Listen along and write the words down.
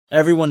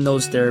Everyone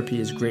knows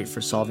therapy is great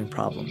for solving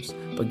problems,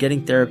 but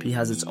getting therapy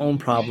has its own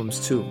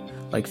problems too,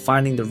 like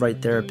finding the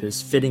right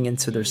therapist, fitting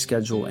into their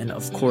schedule, and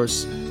of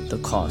course,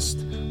 the cost.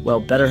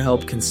 Well,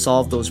 BetterHelp can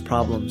solve those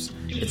problems.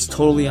 It's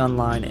totally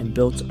online and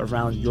built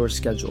around your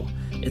schedule.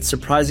 It's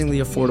surprisingly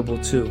affordable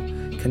too.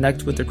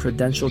 Connect with a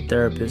credentialed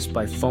therapist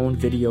by phone,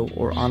 video,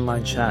 or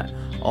online chat,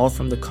 all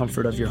from the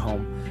comfort of your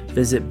home.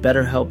 Visit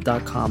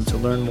BetterHelp.com to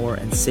learn more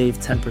and save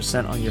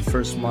 10% on your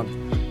first month.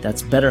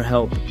 That's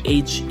BetterHelp,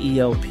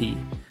 H-E-L-P.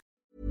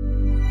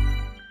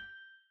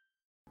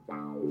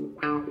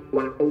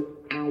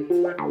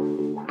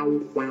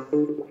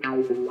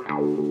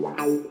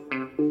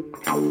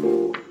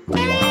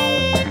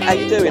 How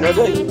you doing,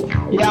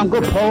 Uddy? Yeah, I'm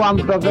good, Paul.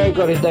 I'm very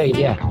good indeed.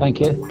 Yeah, thank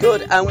you.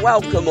 Good, and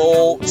welcome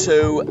all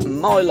to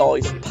My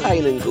Life,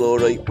 Pain and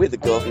Glory with the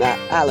Governor,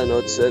 Alan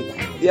Hudson.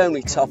 The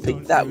only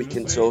topic that we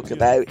can talk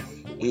about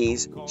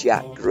is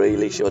Jack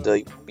Grealish.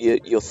 Uddy,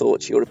 your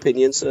thoughts, your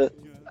opinion, sir?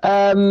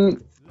 Well,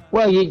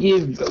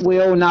 we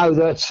all know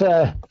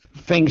that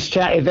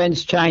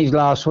events changed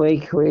last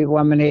week.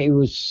 One minute he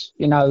was,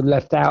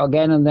 left out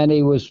again, and then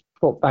he was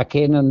put back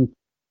in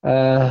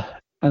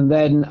and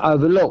then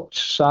overlooked.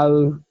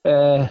 So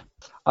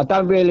I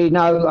don't really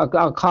know.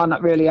 I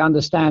can't really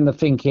understand the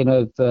thinking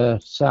of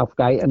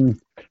Southgate. And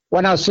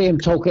when I see him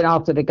talking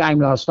after the game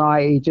last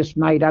night, he just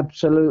made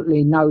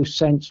absolutely no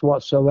sense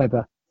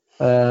whatsoever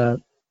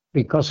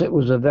because it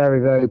was a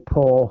very, very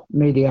poor,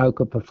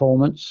 mediocre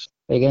performance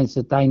against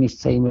the Danish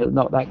team.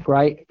 Not that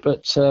great.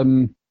 But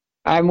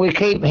and we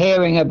keep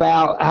hearing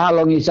about how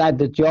long he's had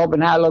the job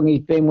and how long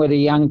he's been with the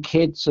young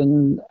kids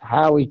and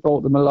how he's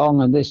brought them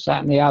along and this,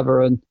 that and the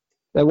other. And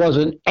there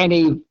wasn't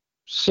any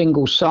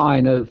single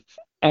sign of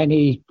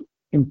any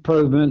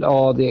improvement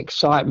or the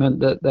excitement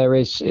that there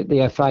is at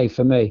the FA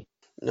for me.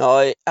 No,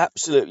 I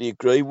absolutely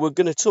agree. We're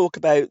going to talk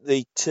about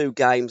the two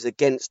games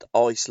against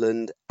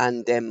Iceland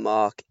and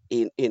Denmark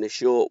in a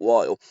short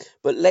while.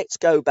 But let's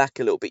go back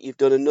a little bit. You've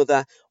done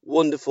another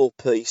wonderful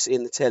piece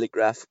in the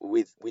Telegraph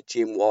with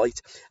Jim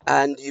White,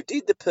 and you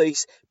did the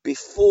piece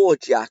before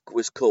Jack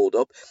was called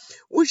up.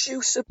 Was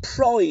you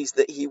surprised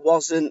that he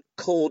wasn't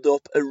called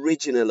up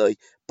originally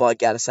by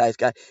Gareth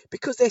Southgate?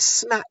 Because there's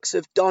smacks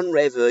of Don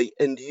Revie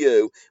and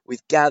you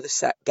with Gareth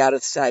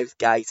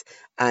Southgate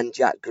and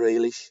Jack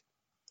Grealish.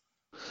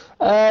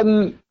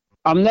 I'm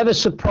never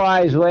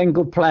surprised when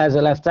good players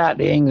are left out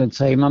the England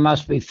team, I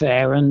must be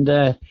fair, and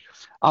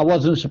I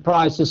wasn't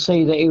surprised to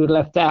see that he was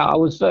left out. I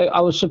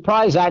was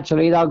surprised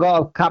actually that I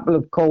got a couple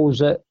of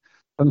calls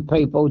from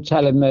people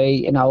telling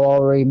me,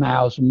 or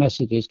emails and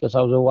messages because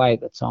I was away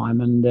at the time,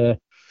 and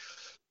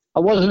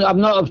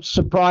I'm not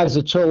surprised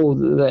at all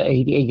that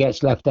he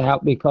gets left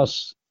out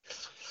because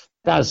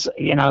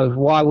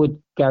why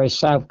would Gareth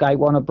Southgate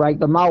want to break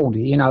the mould?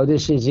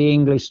 This is the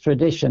English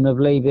tradition of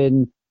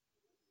leaving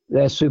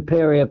their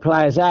superior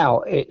players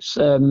out. It's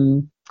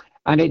and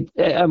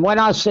when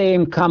I see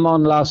him come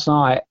on last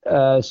night,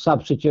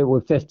 substitute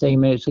with 15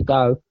 minutes to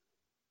go,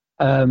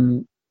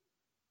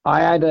 I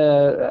had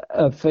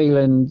a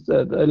feeling,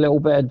 a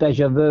little bit of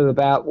deja vu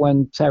about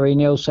when Terry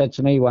Neal said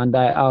to me one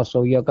day at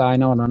Arsenal, "You're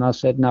going on," and I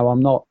said, "No, I'm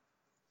not."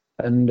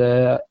 And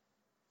had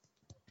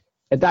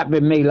that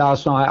been me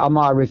last night, I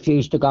might have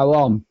refused to go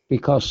on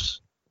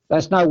because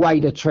that's no way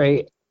to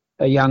treat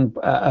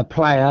a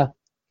player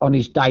on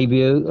his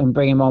debut and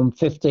bring him on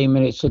 15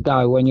 minutes to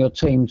go when your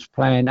team's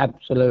playing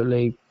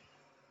absolutely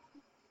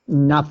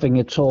nothing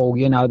at all.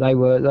 They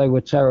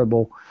were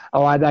terrible.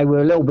 They were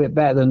a little bit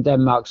better than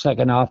Denmark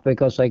second half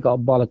because they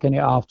got bollocking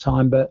at half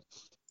time, but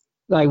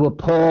they were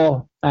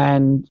poor.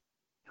 And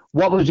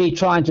what was he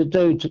trying to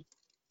do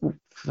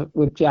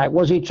with Jack?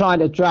 Was he trying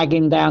to drag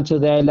him down to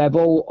their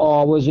level,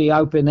 or was he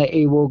hoping that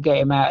he will get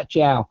him out of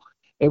jail?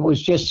 It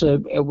was just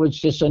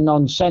a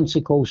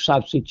nonsensical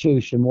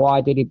substitution.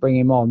 Why did he bring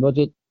him on? Was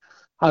it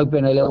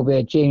hoping a little bit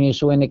of genius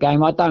to win the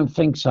game? I don't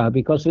think so,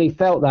 because if he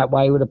felt that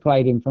way, he would have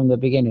played him from the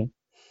beginning.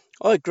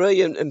 I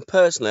agree, and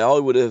personally, I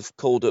would have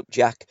called up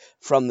Jack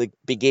from the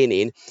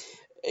beginning.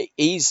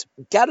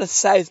 Gareth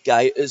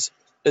Southgate has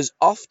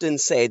often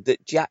said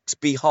that Jack's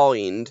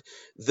behind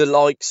the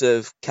likes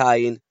of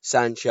Kane,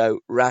 Sancho,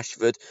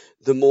 Rashford,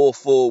 the more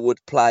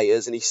forward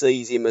players, and he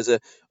sees him as a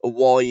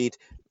wide,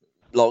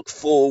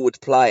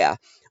 forward player.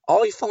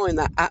 I find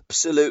that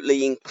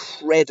absolutely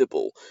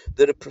incredible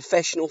that a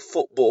professional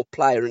football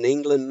player, an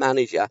England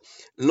manager,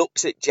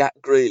 looks at Jack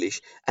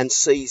Grealish and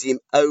sees him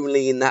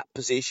only in that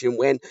position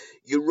when,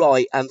 you're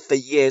right, and for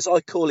years, I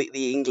call it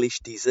the English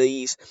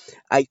disease,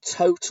 a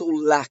total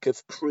lack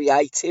of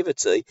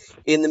creativity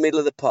in the middle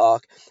of the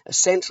park, a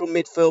central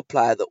midfield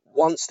player that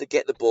wants to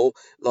get the ball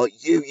like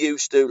you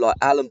used to, like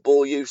Alan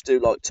Ball used to,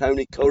 like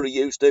Tony Curry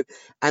used to,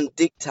 and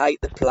dictate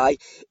the play.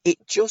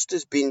 It just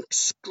has been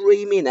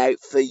screaming out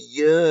for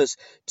years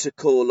to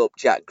call up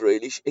Jack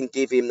Grealish and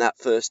give him that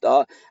first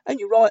start. And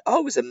you're right, I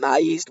was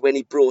amazed when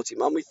he brought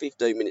him on with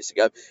 15 minutes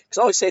ago,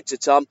 because I said to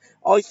Tom,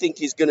 I think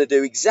he's going to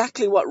do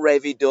exactly what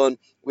Revie done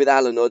with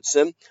Alan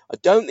Hudson. I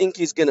don't think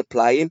he's going to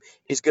play him.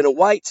 He's going to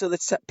wait till they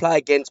play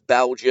against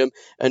Belgium,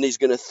 and he's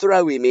going to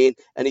throw him in.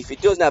 And if he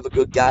doesn't have a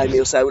good game,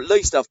 he'll say, well, at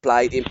least I've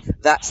played him.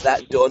 That's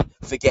that done.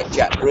 Forget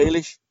Jack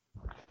Grealish.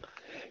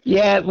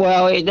 Yeah,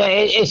 well,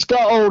 it's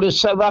got all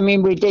the. I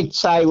mean, we did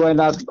say when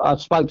I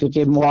spoke to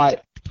Jim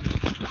White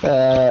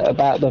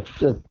about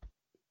the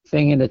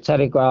thing in the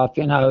Telegraph.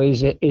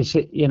 Is it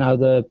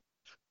the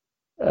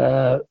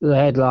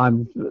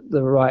headline,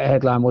 the right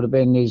headline would have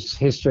been "Is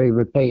history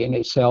repeating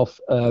itself?"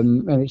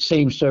 And it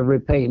seems to have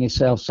repeated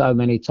itself so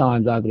many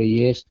times over the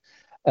years.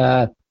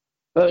 But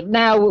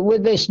now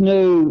with this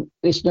new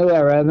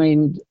era, I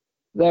mean,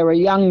 they're a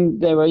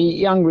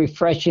young,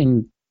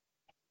 refreshing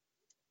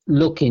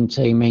looking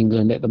team,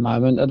 England, at the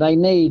moment, and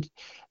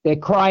they're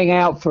crying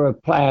out for a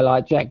player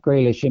like Jack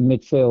Grealish in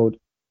midfield,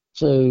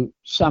 to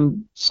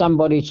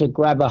somebody to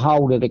grab a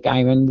hold of the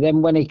game. And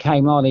then when he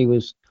came on, he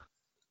was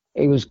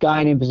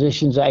going in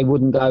positions that he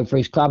wouldn't go for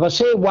his club. I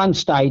see at one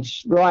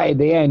stage, right at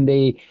the end,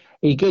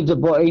 he gives the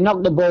ball, he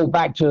knocked the ball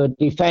back to a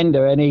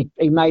defender, and he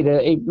made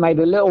a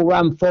little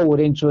run forward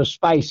into a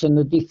space, and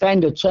the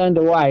defender turned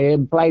away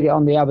and played it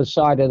on the other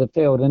side of the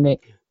field, and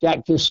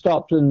Jack just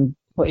stopped and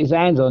put his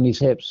hands on his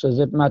hips, as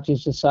much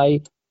as to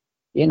say,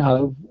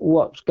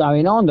 what's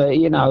going on there.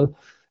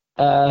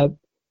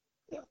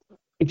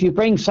 If you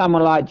bring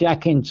someone like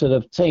Jack into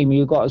the team,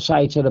 you've got to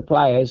say to the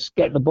players,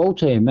 get the ball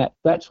to him.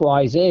 That's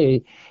why he's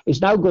here.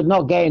 It's no good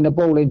not getting the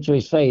ball into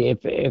his feet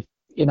if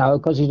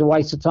because he's a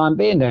waste of time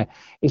being there.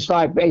 It's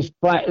like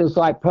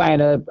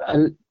playing a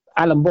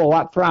Alan Ball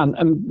up front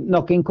and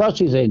knocking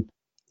crosses in.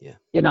 Yeah.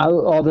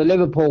 Or the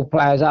Liverpool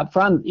players up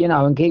front,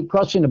 and keep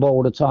crossing the ball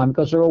all the time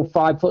because they're all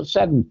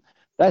 5'7".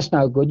 That's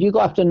no good. You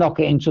have to knock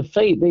it into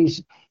feet.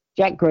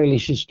 Jack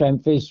Grealish's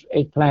strength is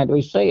playing to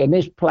his feet, and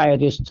this player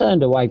just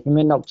turned away from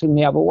him, knocked him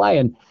the other way,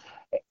 and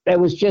there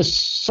was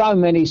just so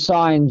many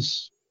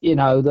signs,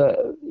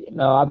 that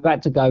I've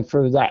had to go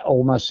through that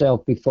all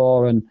myself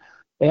before, and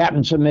it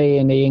happened to me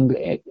in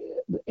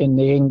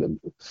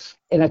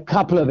a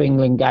couple of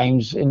England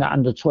games, in the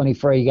under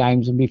 23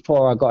 games, and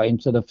before I got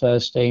into the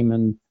first team,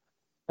 and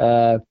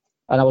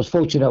I was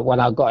fortunate when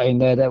I got in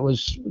there that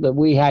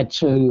we had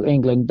two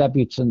England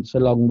debutants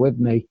along with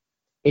me,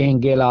 Ian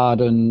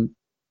Gillard and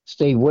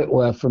Steve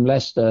Whitworth from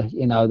Leicester.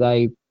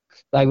 They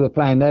were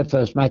playing their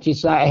first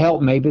matches. That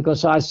helped me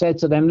because I said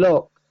to them,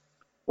 look,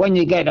 when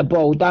you get the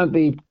ball, don't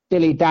be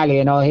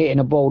dilly-dallying or hitting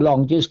the ball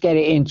long. Just get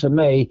it into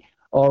me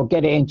or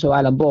get it into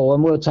Alan Ball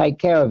and we'll take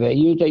care of it.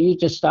 You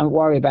just don't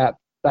worry about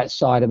that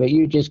side of it.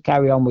 You just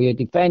carry on with your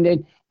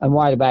defending and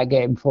worry about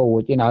getting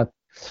forward,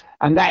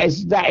 And that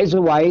is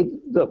a way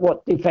that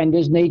what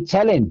defenders need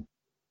telling.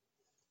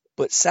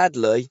 But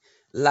sadly,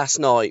 last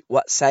night,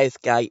 what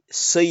Southgate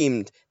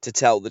seemed to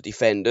tell the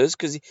defenders,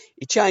 because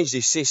he changed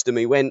his system,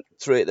 he went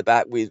through at the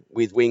back with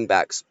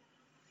wing-backs.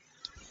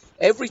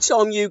 Every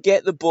time you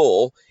get the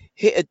ball,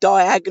 hit a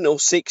diagonal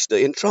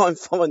 60 and try and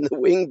find the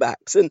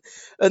wing-backs. And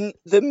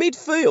the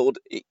midfield,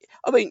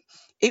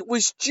 it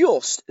was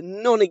just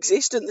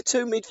non-existent. The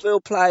two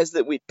midfield players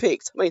that we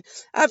picked,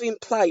 having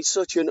played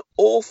such an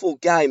awful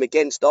game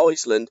against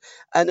Iceland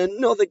and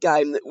another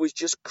game that was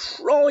just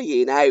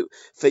crying out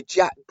for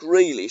Jack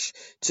Grealish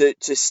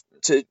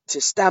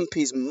to stamp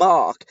his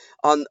mark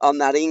on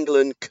that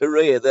England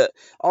career that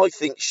I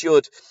think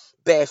should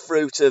bear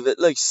fruit of at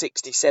least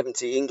 60,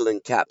 70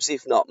 England caps,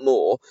 if not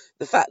more.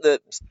 The fact that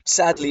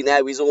sadly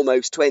now he's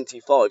almost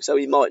 25, so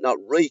he might not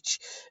reach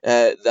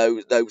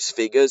those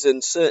figures,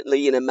 and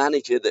certainly in a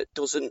manager that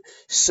doesn't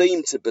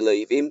seem to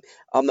believe him,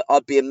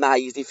 I'd be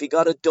amazed if he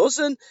got a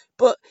dozen.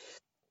 But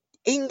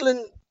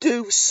England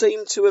do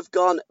seem to have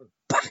gone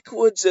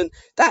backwards, and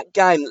that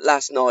game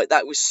last night,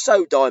 that was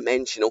so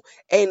dimensional.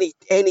 Any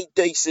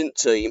decent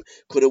team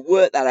could have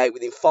worked that out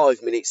within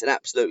 5 minutes and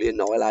absolutely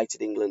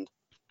annihilated England.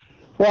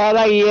 Well,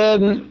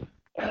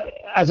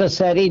 as I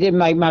said, he didn't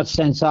make much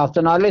sense after.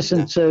 And I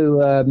listened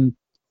to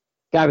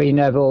Gary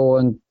Neville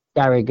and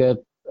Gallagher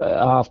at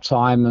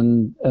half-time,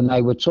 and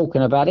they were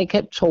talking about, he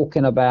kept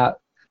talking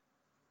about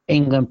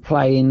England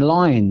playing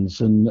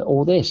lines and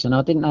all this. And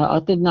I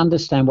didn't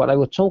understand what they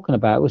were talking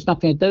about. It was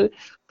nothing to do,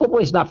 football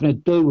has nothing to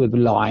do with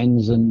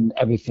lines and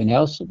everything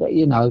else. But,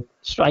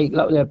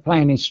 they're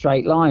playing in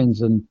straight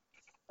lines. And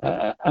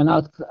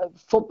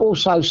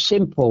football's so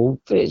simple.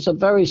 It's a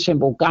very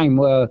simple game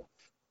where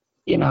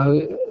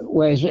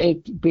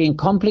it's being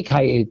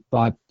complicated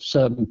by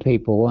certain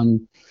people.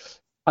 And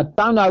I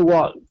don't know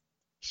what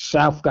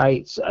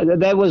Southgate's...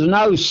 There was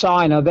no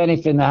sign of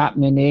anything that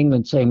happened in the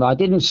England team. I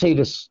didn't see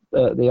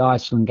the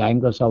Iceland game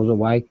because I was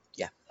away.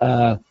 Yeah.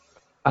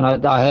 And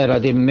I heard I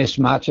didn't miss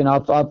much. And I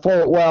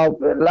thought, well,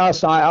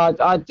 last night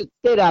I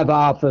did have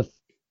I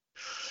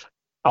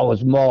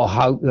was more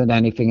hope than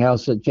anything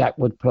else that Jack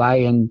would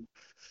play. And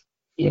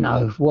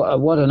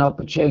what an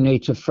opportunity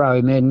to throw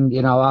him in,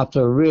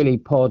 after a really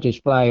poor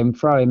display, and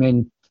throw him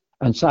in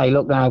and say,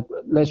 look, now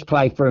let's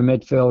play for a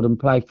midfield and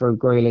play for a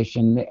Grealish.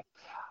 And,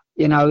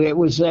 it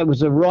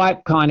was a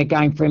right kind of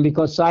game for him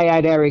because they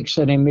had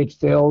Eriksen in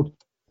midfield,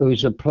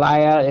 who's a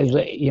player.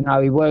 He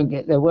weren't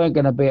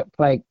going to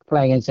play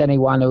against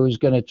anyone who was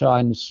going to try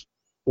and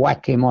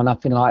whack him or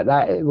nothing like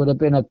that. It would have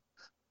been a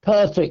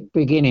perfect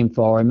beginning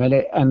for him,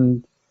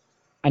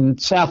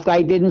 and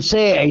Southgate didn't see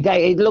it.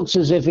 It looks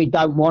as if he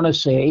don't want to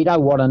see it. He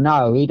don't want to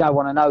know. He don't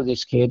want to know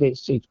this kid.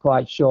 It's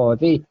quite sure.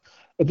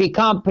 If he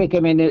can't pick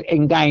him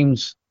in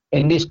games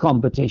in this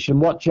competition,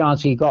 what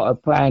chance he got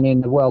of playing in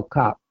the World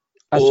Cup?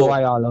 That's the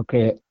way I look at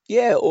it.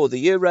 Yeah, or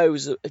the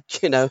Euros,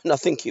 and I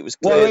think it was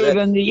clear. Well,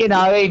 even the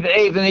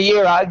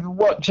Euros,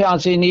 what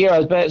chance in the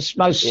Euros? But it's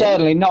most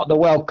certainly not the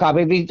World Cup.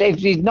 If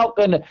he's not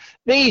going to,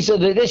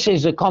 this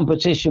is a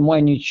competition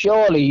when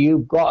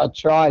you've got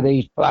to try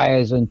these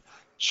players and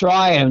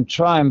try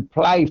and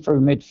play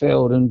through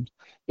midfield, and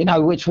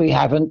which we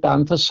haven't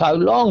done for so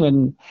long.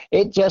 And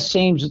it just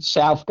seems that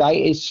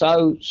Southgate is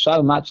so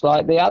much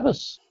like the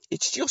others.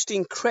 It's just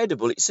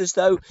incredible. It's as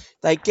though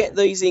they get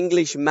these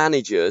English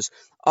managers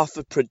off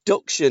a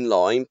production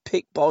line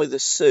picked by the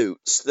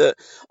suits that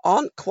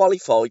aren't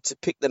qualified to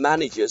pick the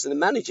managers, and the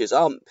managers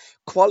aren't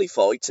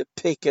qualified to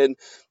pick and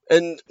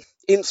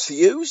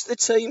infuse the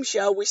team,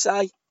 shall we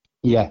say?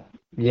 Yeah.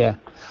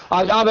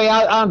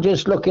 I'm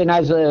just looking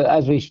as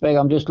we speak.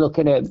 I'm just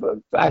looking at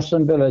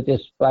Aston Villa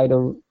just paid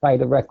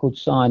a record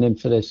signing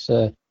for this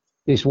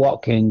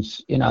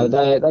Watkins. They've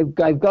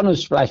gone and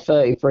splashed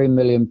 £33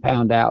 million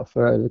out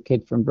for the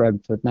kid from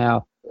Brentford.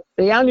 Now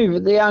the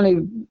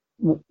only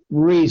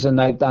reason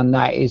they've done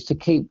that is to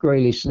keep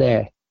Grealish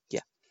there.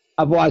 Yeah.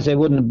 Otherwise they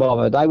wouldn't have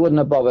bothered. They would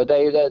have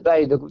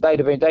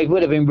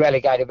been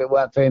relegated if it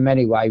weren't for him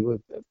anyway,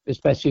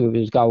 especially with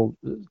his goal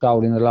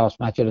in the last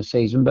match of the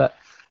season. But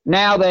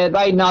now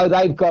they know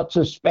they've got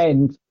to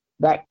spend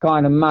that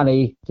kind of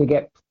money to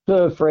get 2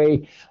 or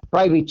 3,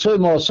 maybe 2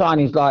 more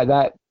signings like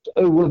that,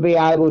 who will be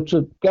able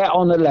to get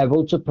on the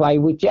level to play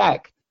with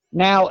Jack.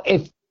 Now,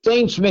 if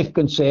Dean Smith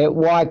can see it,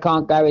 why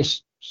can't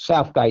Gareth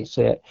Southgate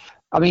see it?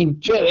 I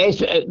mean, it's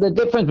the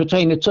difference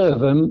between the two of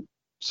them.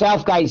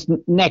 Southgate's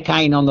neck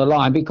ain't on the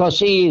line because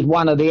he is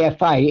one of the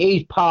FA.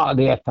 He's part of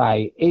the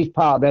FA. He's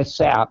part of their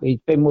setup. He's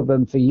been with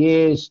them for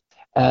years.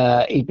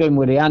 He's been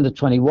with the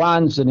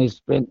under-21s, and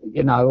he's been,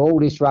 all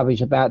this rubbish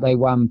about they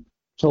won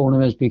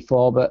tournaments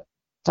before, but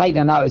take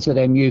the notice of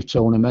them youth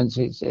tournaments.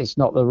 It's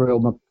not the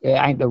real. It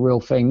ain't the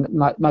real thing.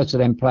 Most of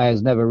them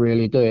players never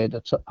really do it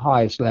at the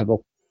highest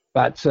level.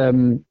 But I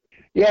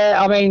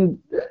mean,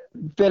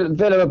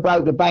 Villa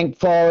broke the bank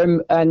for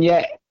him, and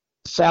yet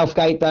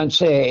Southgate don't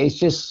see it. It's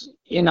just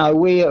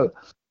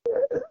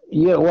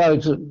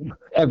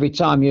every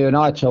time you and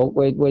I talk,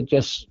 we're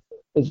just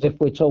as if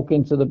we're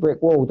talking to the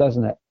brick wall,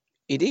 doesn't it?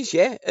 It is,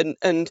 yeah,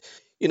 and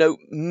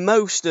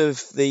most of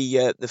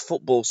the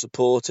football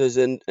supporters,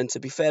 and to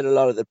be fair, a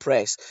lot of the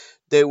press,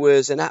 there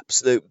was an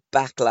absolute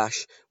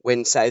backlash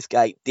when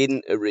Southgate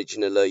didn't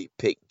originally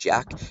pick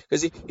Jack,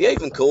 because he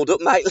even called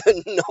up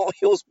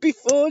Maitland-Niles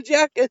before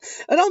Jack, and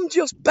I'm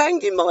just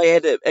banging my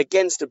head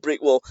against a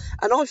brick wall,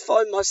 and I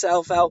find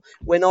myself out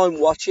when I'm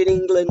watching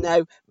England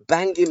now,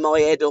 banging my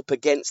head up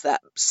against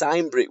that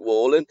same brick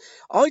wall, and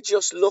I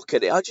just look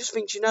at it, I just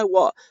think, you know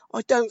what,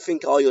 I don't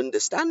think I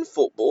understand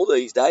football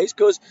these days,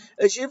 because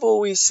as you've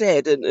always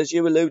said, and as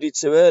you alluded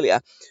to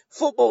earlier,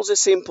 football's a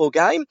simple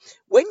game.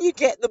 When you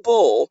get the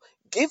ball,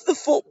 give the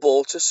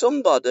football to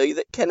somebody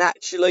that can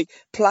actually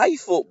play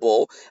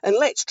football, and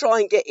let's try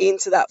and get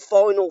into that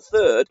final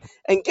third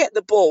and get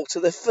the ball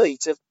to the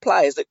feet of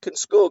players that can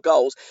score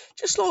goals,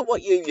 just like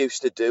what you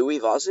used to do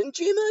with us and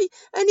Jimmy.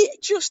 And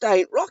it just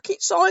ain't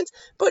rocket science.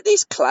 But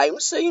this claim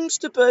seems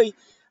to be,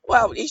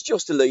 well, he's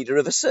just a leader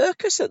of a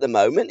circus at the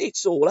moment.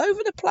 It's all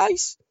over the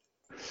place.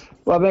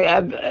 Well,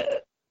 I mean,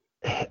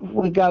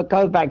 we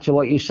go back to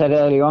what you said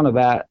earlier on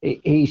about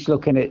he's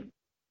looking at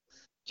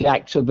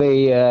Jack to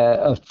be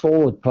a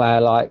forward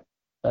player,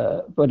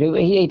 but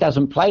he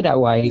doesn't play that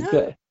way.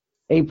 No.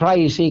 He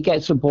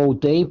gets the ball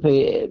deep.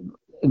 In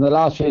the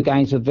last few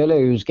games of Villa,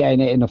 he was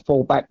getting it in the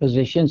full-back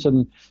positions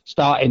and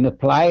starting to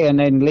play and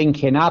then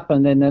linking up,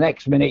 and then the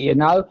next minute,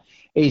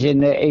 he's in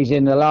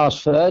the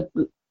last third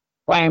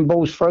playing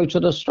balls through to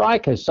the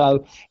strikers.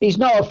 So he's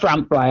not a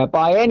front player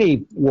by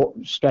any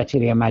stretch of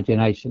the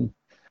imagination.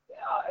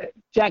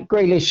 Jack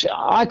Grealish,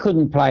 I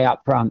couldn't play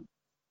up front.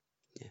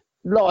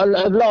 A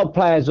lot of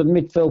players,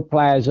 midfield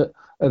players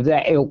of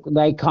that ilk,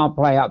 they can't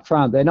play up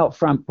front. They're not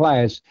front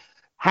players.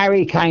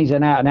 Harry Kane's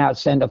an out-and-out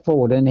centre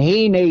forward, and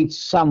he needs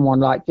someone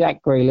like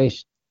Jack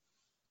Grealish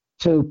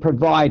to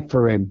provide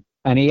for him.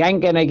 And he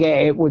ain't going to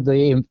get it with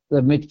the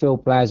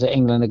midfield players that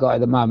England have got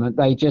at the moment.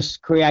 They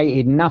just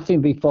created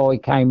nothing before he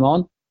came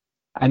on,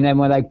 and then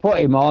when they put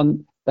him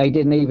on, they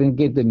didn't even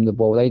give him the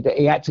ball.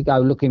 He had to go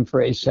looking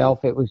for it himself.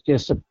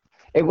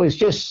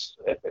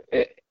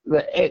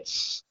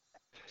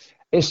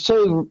 It's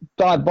too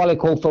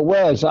diabolical for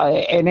words,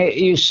 and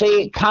you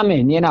see it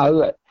coming, In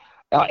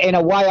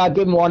a way, I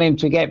didn't want him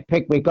to get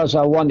picked because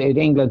I wanted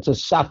England to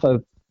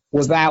suffer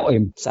without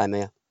him. Same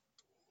here.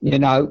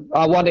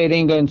 I wanted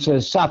England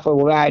to suffer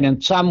without him,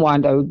 and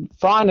someone to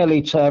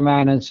finally turn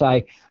around and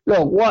say,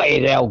 look, what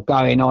is hell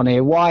going on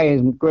here? Why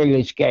isn't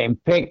Grealish getting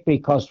picked?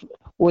 Because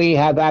we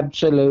have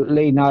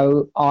absolutely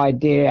no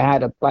idea how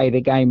to play the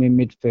game in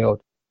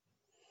midfield.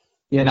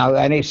 You know,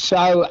 and it's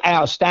so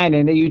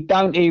outstanding that you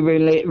don't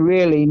even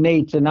really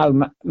need to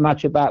know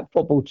much about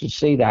football to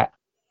see that.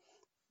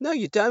 No,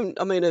 you don't.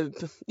 I mean, a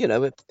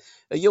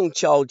young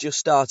child just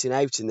starting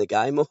out in the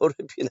game, or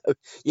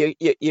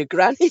your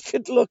granny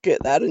could look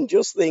at that and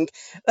just think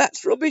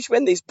that's rubbish.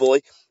 When this boy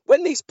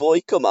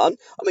come on,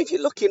 I mean, if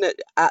you're looking at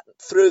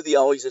through the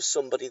eyes of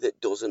somebody that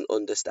doesn't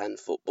understand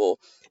football,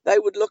 they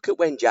would look at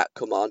when Jack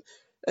come on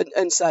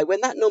and say,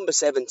 when that number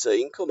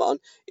 17 come on,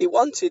 he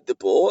wanted the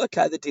ball.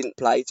 Okay, they didn't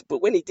play it,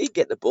 but when he did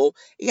get the ball,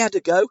 he had a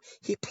go.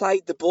 He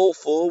played the ball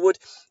forward.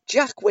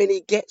 Jack, when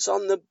he gets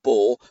on the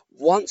ball,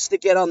 wants to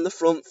get on the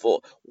front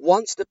foot,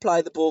 wants to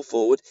play the ball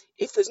forward.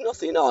 If there's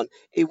nothing on,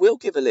 he will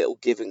give a little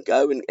give and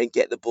go and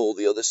get the ball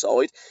the other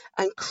side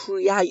and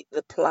create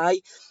the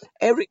play.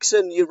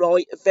 Eriksen, you're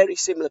right, a very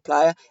similar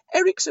player.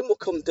 Eriksen will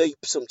come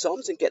deep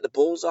sometimes and get the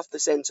balls off the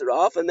centre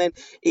half, and then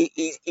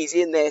he's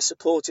in there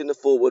supporting the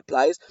forward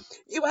players.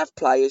 You have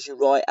players, you're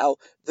right, Al,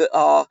 that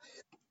are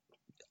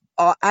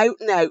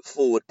out and out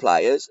forward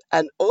players,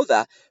 and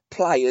other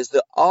players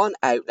that aren't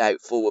out and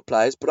out forward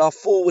players but are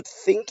forward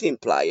thinking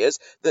players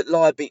that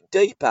lie a bit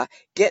deeper,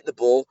 get the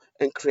ball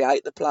and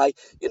create the play.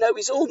 You know,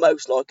 it's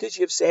almost like, as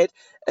you've said,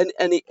 an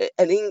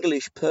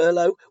English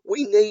Pirlo.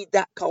 We need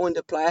that kind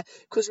of player,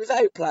 because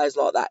without players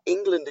like that,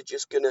 England are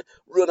just going to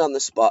run on the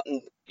spot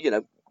and,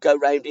 go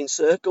round in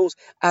circles,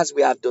 as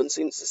we have done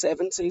since the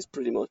 70s,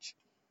 pretty much.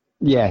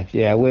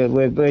 Yeah,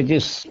 we're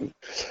just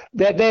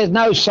there's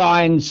no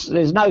signs at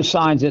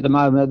the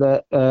moment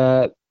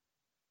that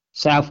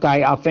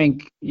Southgate. I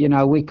think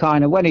we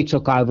kind of, when he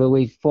took over,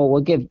 we thought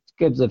we'll give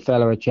the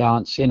fella a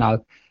chance.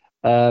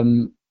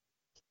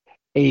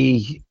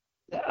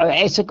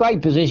 It's a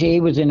great position. He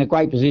was in a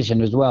great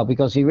position as well,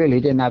 because he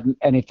really didn't have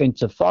anything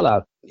to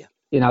follow. Yeah.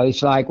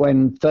 It's like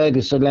when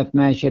Ferguson left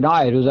Manchester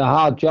United. It was a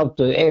hard job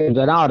it was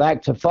an hard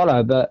act to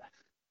follow, but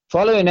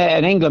following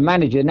an England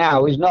manager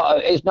now is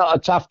not a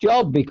tough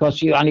job,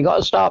 because you only got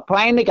to start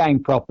playing the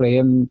game properly.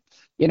 And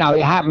it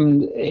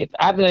happened in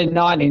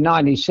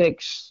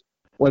 1996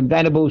 when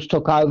Venables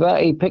took over.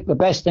 He picked the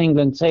best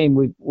England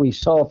team we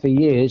saw for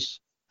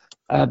years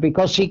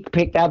because he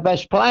picked our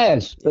best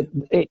players. But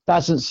it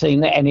doesn't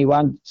seem that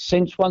anyone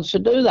since wants to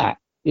do that.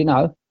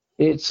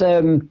 It's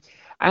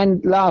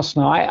and last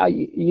night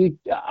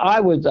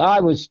I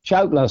was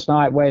choked last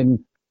night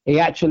when he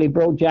actually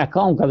brought Jack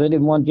on, because I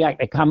didn't want Jack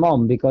to come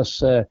on,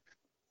 because,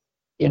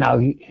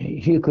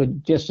 you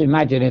could just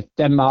imagine if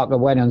Denmark had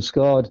went and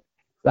scored,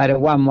 they'd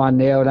have won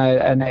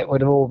 1-0 and it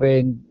would have all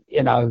been,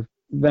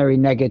 very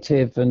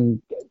negative.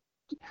 And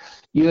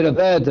you would have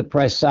heard the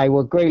press say,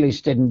 well,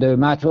 Grealish didn't do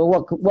much.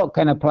 Well, what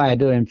can a player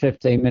do in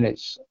 15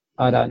 minutes?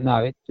 I don't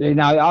know.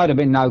 I'd have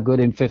been no good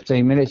in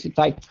 15 minutes. It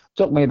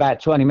took me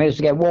about 20 minutes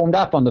to get warmed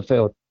up on the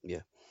field. Yeah.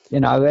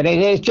 And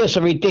it's just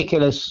a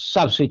ridiculous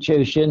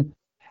substitution.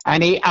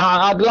 And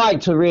I'd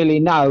like to really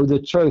know the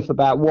truth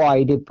about why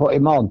he did put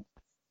him on.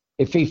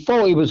 If he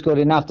thought he was good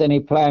enough, then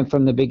he'd play him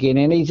from the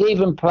beginning. He's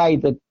even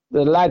played the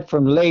lad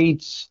from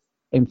Leeds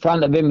in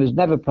front of him, who's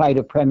never played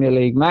a Premier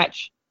League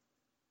match.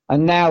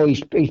 And now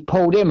he's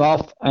pulled him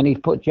off and he's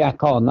put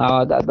Jack on.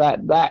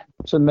 That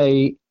to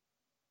me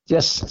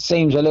just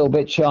seems a little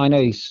bit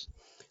Chinese.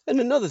 And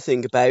another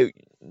thing about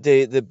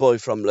the boy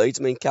from Leeds,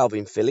 I mean,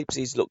 Calvin Phillips,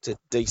 he's looked a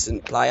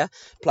decent player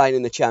playing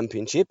in the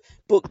Championship,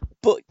 but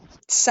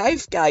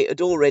Southgate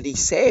had already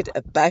said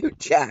about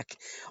Jack,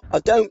 I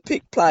don't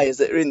pick players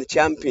that are in the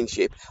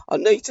Championship. I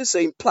need to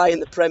see him play in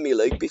the Premier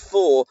League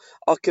before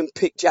I can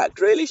pick Jack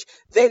Grealish.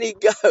 Then he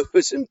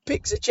goes and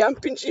picks a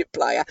Championship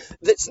player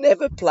that's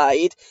never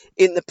played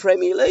in the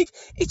Premier League.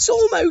 It's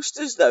almost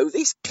as though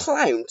this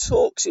clown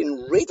talks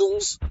in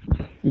riddles.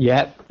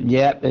 Yep.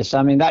 He's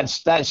all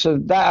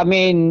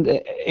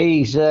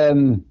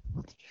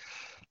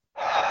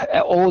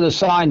the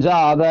signs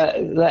are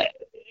that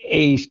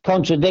he's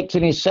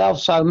contradicting himself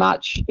so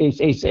much.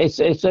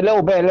 It's a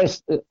little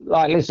bit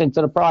like listening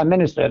to the Prime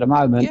Minister at the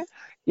moment.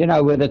 Yeah.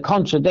 With the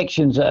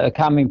contradictions that are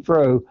coming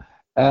through.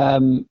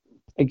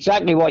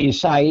 Exactly what you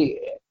say.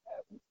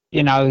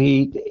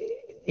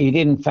 He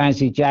didn't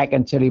fancy Jack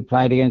until he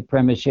played against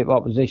Premiership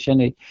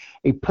opposition.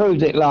 He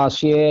proved it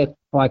last year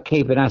by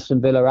keeping Aston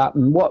Villa up.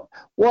 And what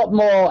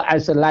more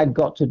has the lad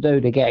got to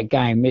do to get a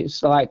game?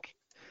 It's like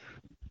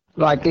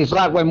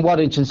when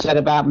Waddington said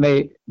about me.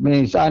 I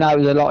mean, I know it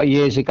was a lot of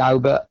years ago,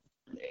 but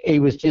he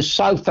was just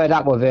so fed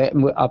up with it.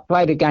 And I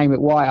played a game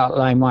at White Hart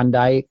Lane one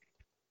day,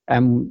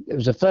 and it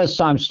was the first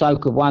time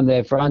Stoke had won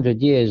there for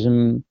 100 years.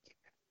 And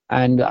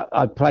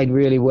I played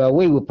really well.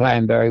 We were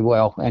playing very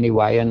well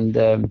anyway. And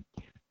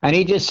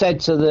he just said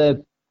to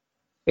the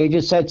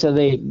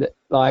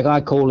like,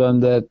 I call them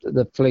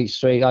the Fleet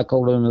Street, I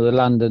call them the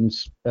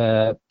London's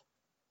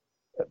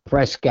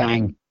press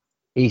gang.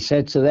 He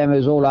said to them, it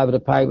was all over the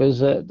papers,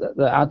 that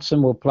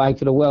Hudson will play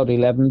for the World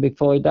 11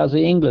 before he does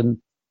the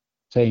England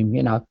team,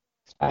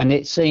 And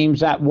it seems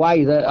that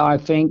way, that I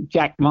think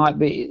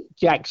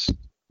Jack's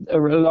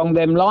along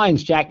them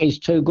lines. Jack is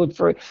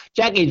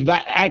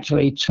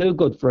actually too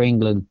good for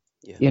England.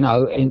 You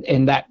know,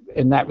 in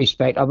that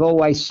respect, I've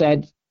always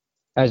said,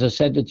 as I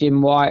said to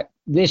Jim White,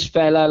 this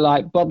fella,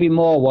 like Bobby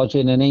Moore was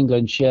in an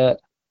England shirt,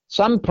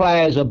 some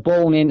players are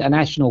born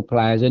international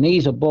players, and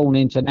he's a born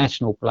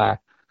international player.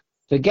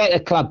 To get a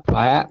club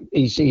player,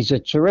 he's a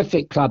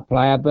terrific club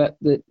player, but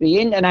the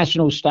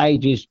international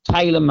stage is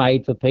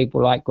tailor-made for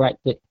people like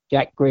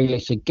Jack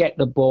Grealish to get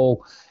the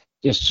ball,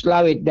 just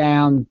slow it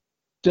down,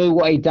 do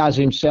what he does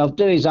himself,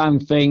 do his own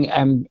thing,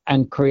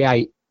 and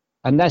create.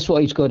 And that's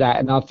what he's good at.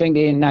 And I think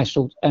the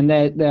international, and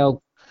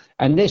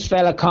this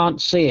fella can't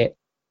see it.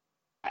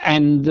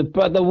 And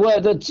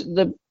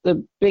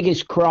the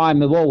biggest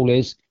crime of all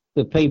is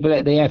the people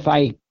at the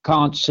FA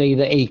can't see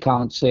that he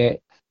can't see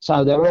it.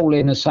 So they're all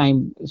in the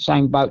same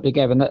boat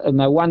together, and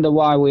they wonder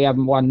why we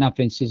haven't won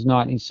nothing since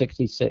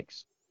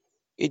 1966.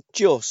 It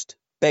just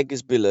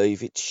beggars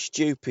belief. It's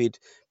stupid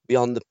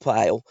beyond the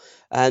pale,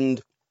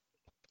 and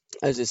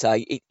as I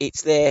say,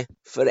 it's there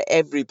for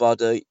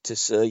everybody to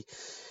see.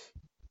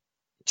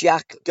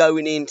 Jack,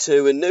 going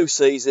into a new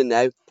season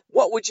now,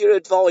 what would your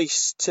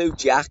advice to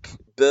Jack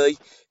be?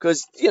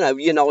 Because, you know,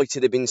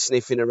 United have been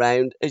sniffing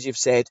around, as you've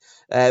said.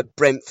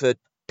 Brentford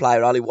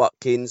player Ollie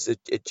Watkins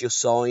had just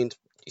signed.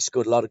 He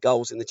scored a lot of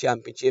goals in the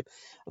Championship.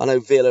 I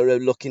know Villa are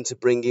looking to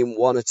bring in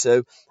one or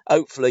two.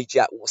 Hopefully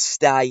Jack will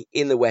stay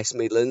in the West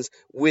Midlands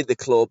with the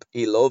club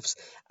he loves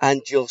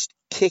and just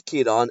kick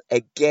it on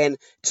again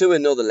to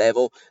another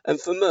level.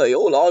 And for me,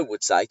 all I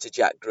would say to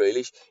Jack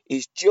Grealish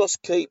is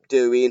just keep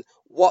doing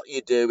what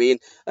you're doing.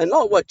 And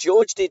like what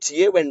George did to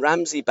you when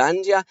Ramsey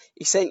banned you,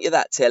 he sent you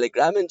that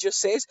telegram and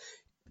just says,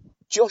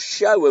 just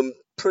show him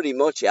pretty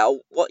much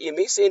what you're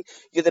missing.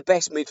 You're the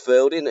best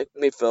midfield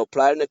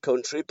player in the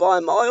country by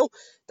a mile.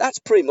 That's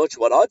pretty much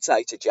what I'd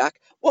say to Jack.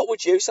 What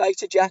would you say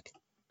to Jack?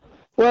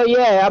 Well,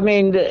 yeah, I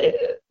mean,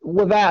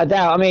 without a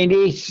doubt. I mean,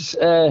 he's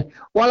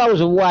while I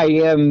was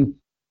away,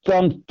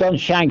 Don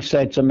Shanks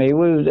said to me,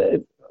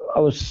 I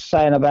was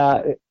saying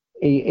about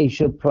he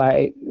should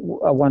play.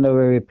 I wonder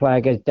where he'd play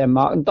against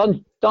Denmark.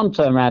 And Don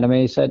turned around to me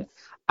and he said,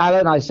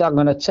 Alan, I said, I'm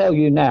going to tell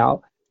you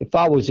now, if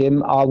I was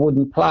him, I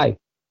wouldn't play.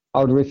 I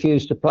would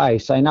refuse to play.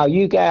 Say, no,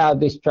 you get out of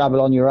this trouble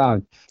on your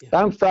own. Yeah.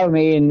 Don't throw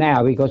me in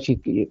now because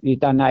you've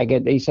done that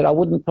again. He said, I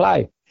wouldn't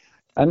play.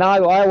 And I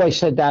always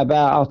said that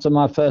about after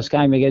my first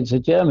game against the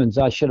Germans.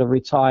 I should have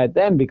retired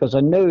then because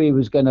I knew he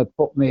was going to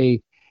put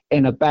me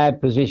in a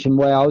bad position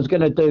where I was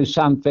going to do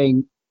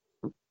something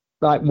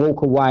like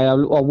walk away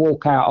or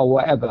walk out or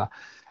whatever.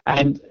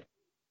 And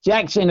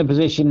Jack's in a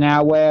position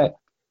now where,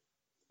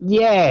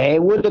 yeah,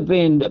 it would have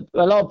been,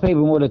 a lot of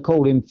people would have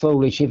called him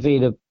foolish if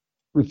he'd have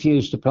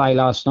refused to play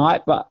last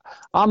night, but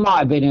I might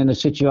have been in a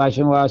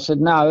situation where I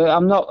said, no,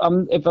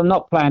 if I'm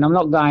not playing, I'm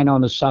not going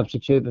on as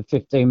substitute for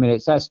 15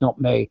 minutes. That's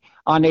not me.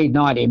 I need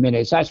 90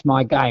 minutes. That's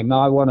my game.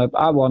 I want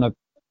to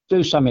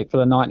do something for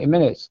the 90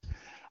 minutes.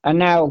 And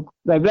now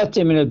they've left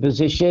him in a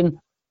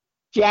position.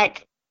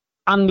 Jack,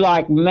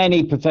 unlike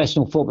many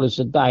professional footballers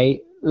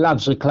today,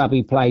 loves the club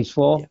he plays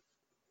for. Yeah.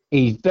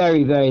 He's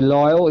very, very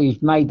loyal.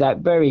 He's made that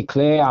very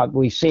clear.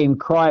 We see him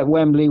cry at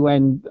Wembley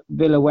when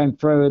Villa went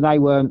through, and they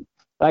weren't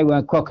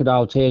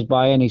crocodile tears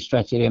by any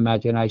stretch of the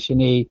imagination.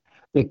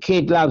 The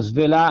kid loves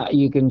Villa.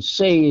 You can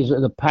see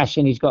the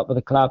passion he's got for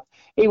the club.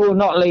 He will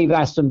not leave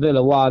Aston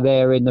Villa while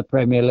they're in the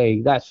Premier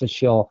League, that's for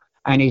sure.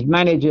 And his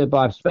manager,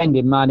 by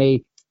spending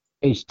money,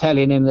 is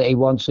telling him that he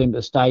wants him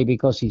to stay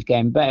because he's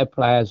getting better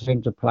players for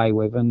him to play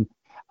with. And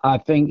I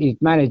think his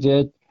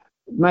manager,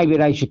 maybe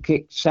they should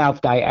kick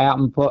Southgate out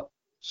and put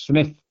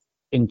Smith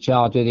in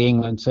charge of the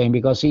England team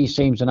because he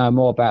seems to know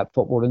more about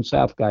football than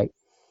Southgate.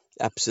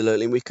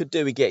 Absolutely. We could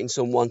do with getting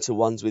some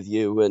one-to-ones with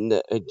you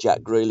and Jack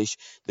Grealish,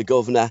 the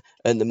governor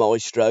and the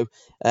maestro.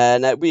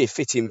 And it'd be a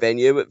fitting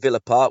venue at Villa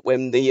Park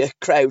when the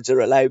crowds are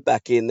allowed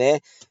back in there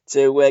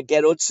to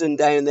get Hudson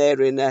down there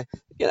in a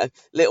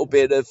little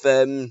bit of,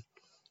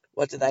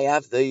 what do they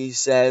have?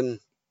 These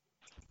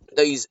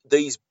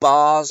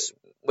bars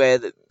where,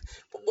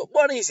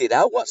 what is it,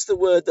 Al? What's the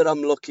word that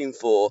I'm looking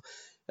for?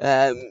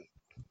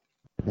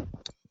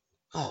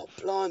 Oh,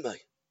 blimey.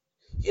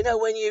 You know,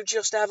 when you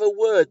just have a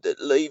word that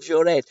leaves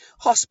your head.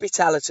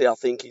 Hospitality, I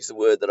think, is the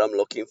word that I'm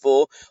looking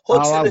for.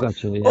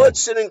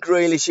 Hudson and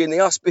Grealish in the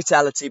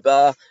hospitality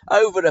bar,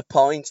 over a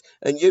pint,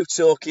 and you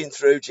talking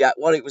through, Jack,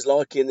 what it was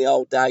like in the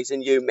old days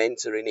and you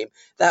mentoring him.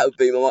 That would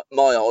be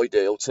my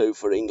ideal, too,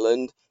 for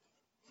England.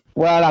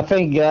 Well, I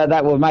think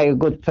that would make a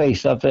good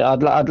piece.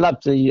 I'd love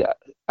to,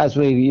 as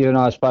you and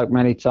I spoke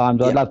many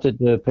times, I'd love to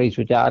do a piece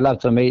with Jack. I'd love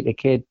to meet the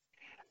kid.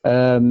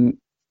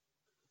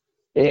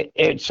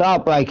 It's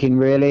heartbreaking,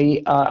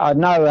 really. I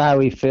know how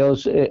he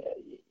feels. It's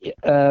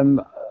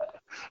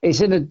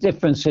in a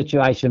different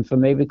situation for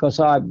me because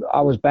I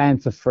was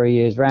banned for 3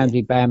 years.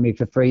 Ramsey banned me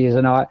for 3 years,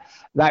 and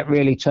that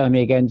really turned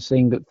me against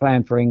England,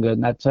 playing for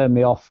England. That turned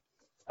me off.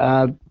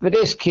 But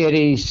this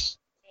kid,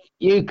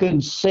 you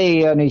can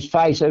see on his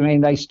face. I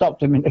mean, they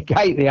stopped him in the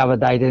gate the other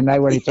day, didn't they,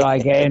 when he tried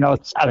to get in or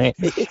something?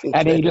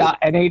 And he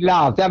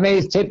laughed. I mean,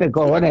 it's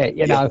typical, isn't it?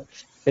 You know.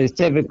 It's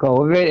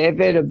typical. If it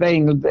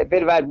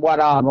had had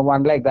one arm and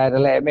one leg, they'd have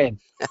let him in.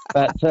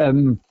 But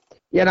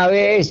you know,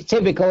 it's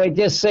typical. It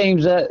just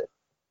seems that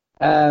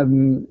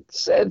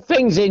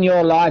things in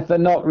your life are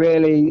not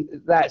really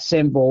that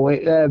simple.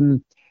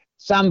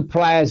 Some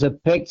players are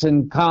picked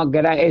and can't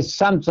get out.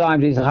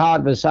 Sometimes it's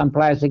hard for some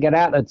players to get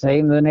out of the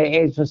team than it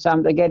is for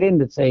some to get in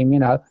the team, you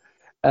know.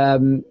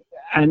 And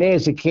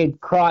here's a kid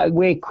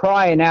we're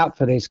crying out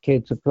for this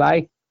kid to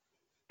play,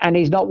 and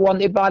he's not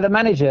wanted by the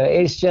manager.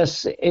 It's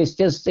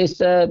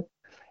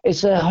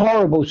a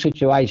horrible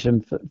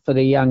situation for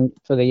the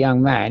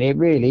young man. It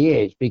really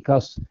is,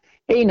 because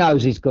he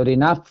knows he's good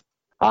enough.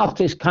 Half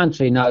this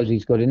country knows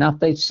he's good enough.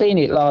 They've seen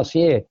it last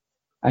year.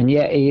 And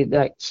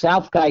yet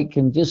Southgate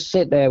can just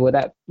sit there with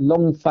that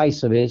long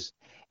face of his.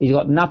 He's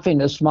got nothing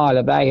to smile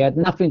about. He had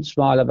nothing to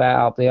smile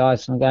about after the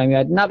Iceland game. He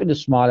had nothing to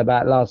smile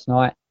about last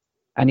night.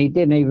 And he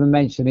didn't even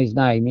mention his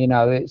name. You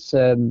know, it's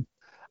the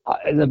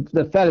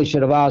fella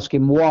should have asked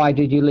him, why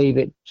did you leave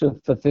it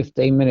for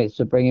 15 minutes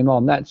to bring him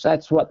on?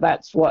 That's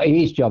what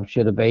his job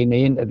should have been,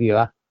 the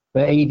interviewer.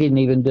 But he didn't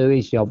even do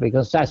his job,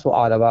 because that's what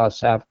I'd have asked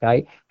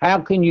Southgate. How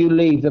can you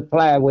leave the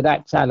player with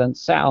that talent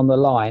sat on the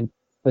line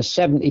for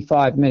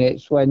 75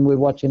 minutes when we're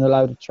watching a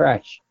load of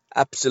trash?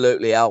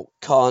 Absolutely, Al.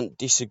 Can't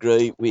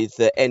disagree with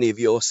any of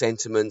your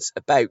sentiments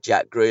about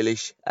Jack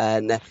Grealish.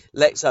 And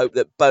let's hope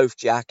that both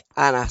Jack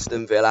and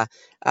Aston Villa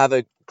have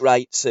a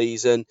great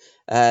season.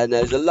 And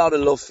there's a lot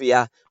of love for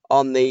you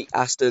on the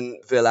Aston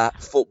Villa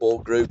football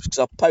groups, because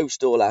I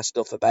post all our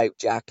stuff about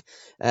Jack.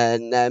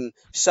 And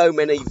so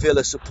many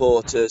Villa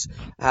supporters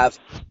have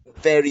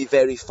very,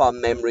 very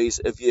fond memories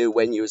of you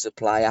when you was a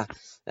player.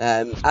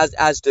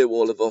 As do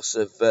all of us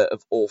of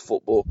all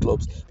football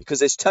clubs,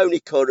 because as Tony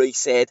Curry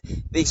said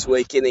this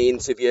week in the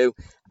interview,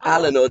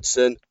 Alan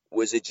Hudson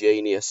was a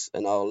genius,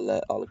 and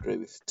I'll agree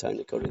with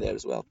Tony Curry there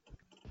as well.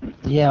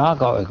 Yeah, I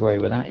got to agree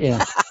with that.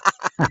 Yeah.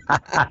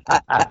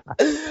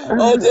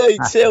 I'll do.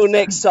 Till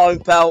next time,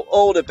 pal.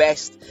 All the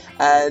best,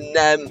 and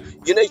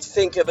you need to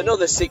think of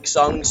another 6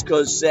 songs,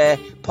 because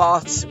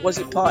part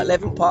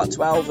 11, part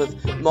 12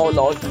 of My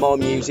Life, My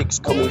Music's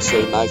coming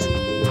soon, mate.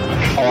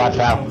 All right,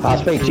 pal. I'll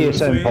speak to you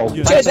soon, Paul.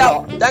 Cheers,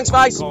 Al. Thanks,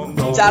 mate.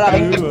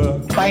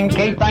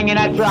 Keep banging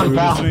that drum,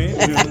 pal.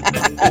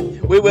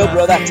 We will,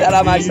 brother.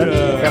 Ta-ra, mate.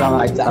 Ta-ra,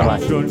 mate. Ta-ra.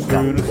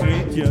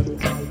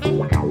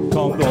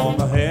 Kom de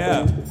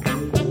här,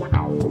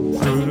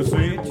 för du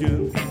svet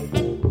ju,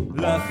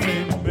 lass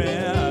mig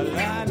med.